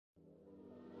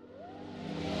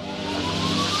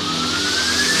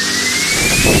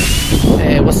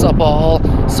What's up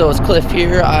all? So it's Cliff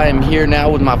here. I'm here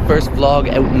now with my first vlog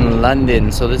out in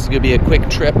London. So this is gonna be a quick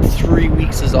trip. 3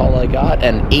 weeks is all I got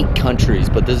and 8 countries,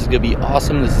 but this is gonna be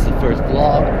awesome. This is the first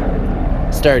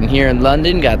vlog. Starting here in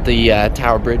London, got the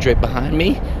Tower Bridge right behind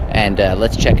me, and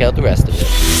let's check out the rest of it.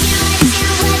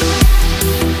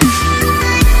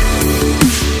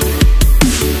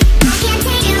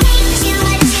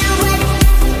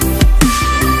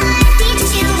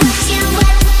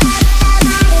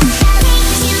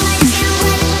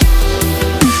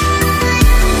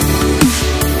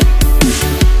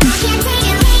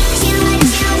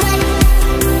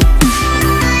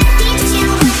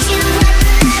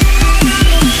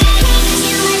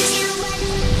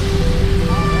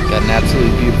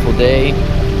 Absolutely beautiful day,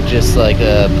 just like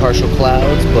partial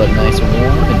clouds, but nice and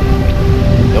warm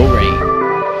and no rain.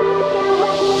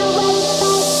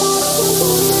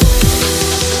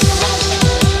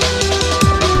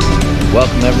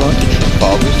 Welcome everyone to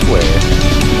Trafalgar Square.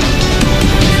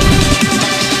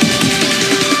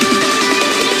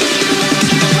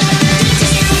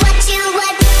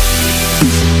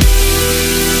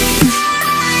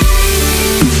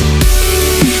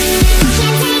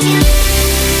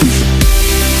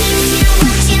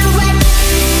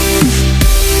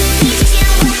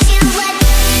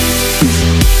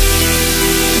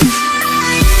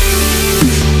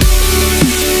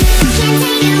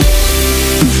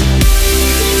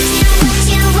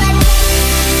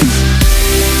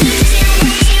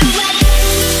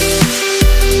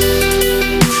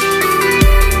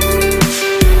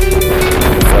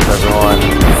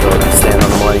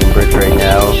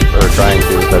 Trying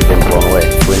to without getting blown away.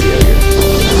 It's windy out here.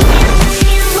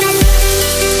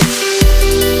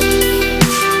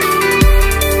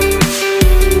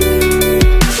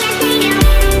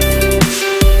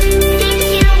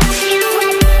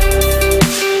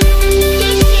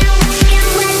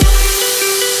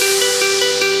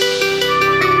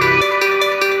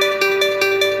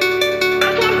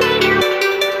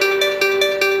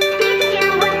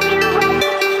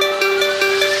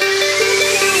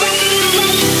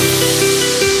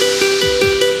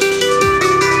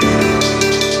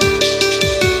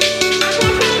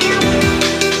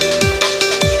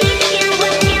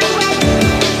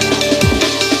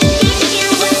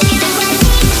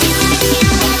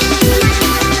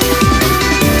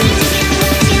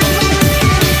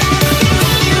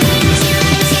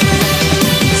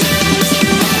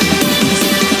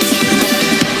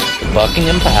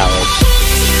 Buckingham Palace.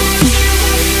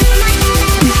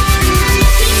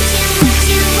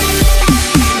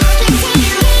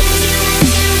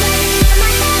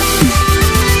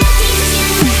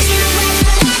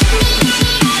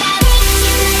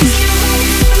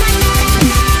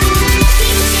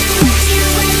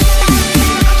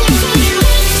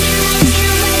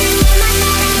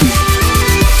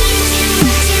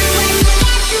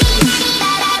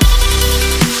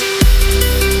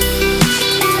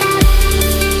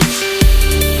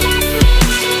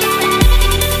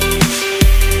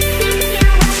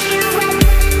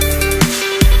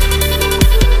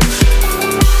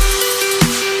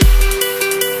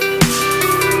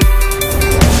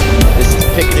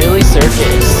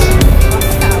 Circus.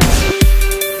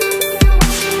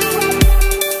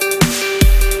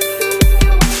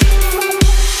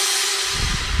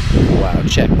 Wow,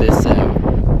 check this out.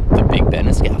 The Big Ben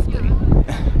is scaffolding.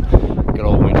 Good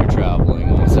old winter traveling,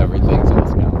 almost everything's on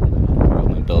scaffolding.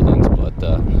 Parliament buildings, but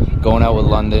going out with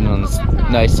London on this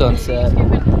nice sunset.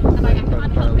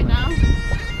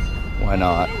 Why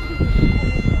not?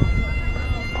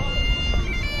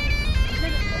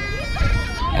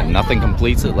 And nothing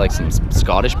completes it like some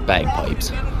Scottish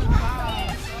bagpipes.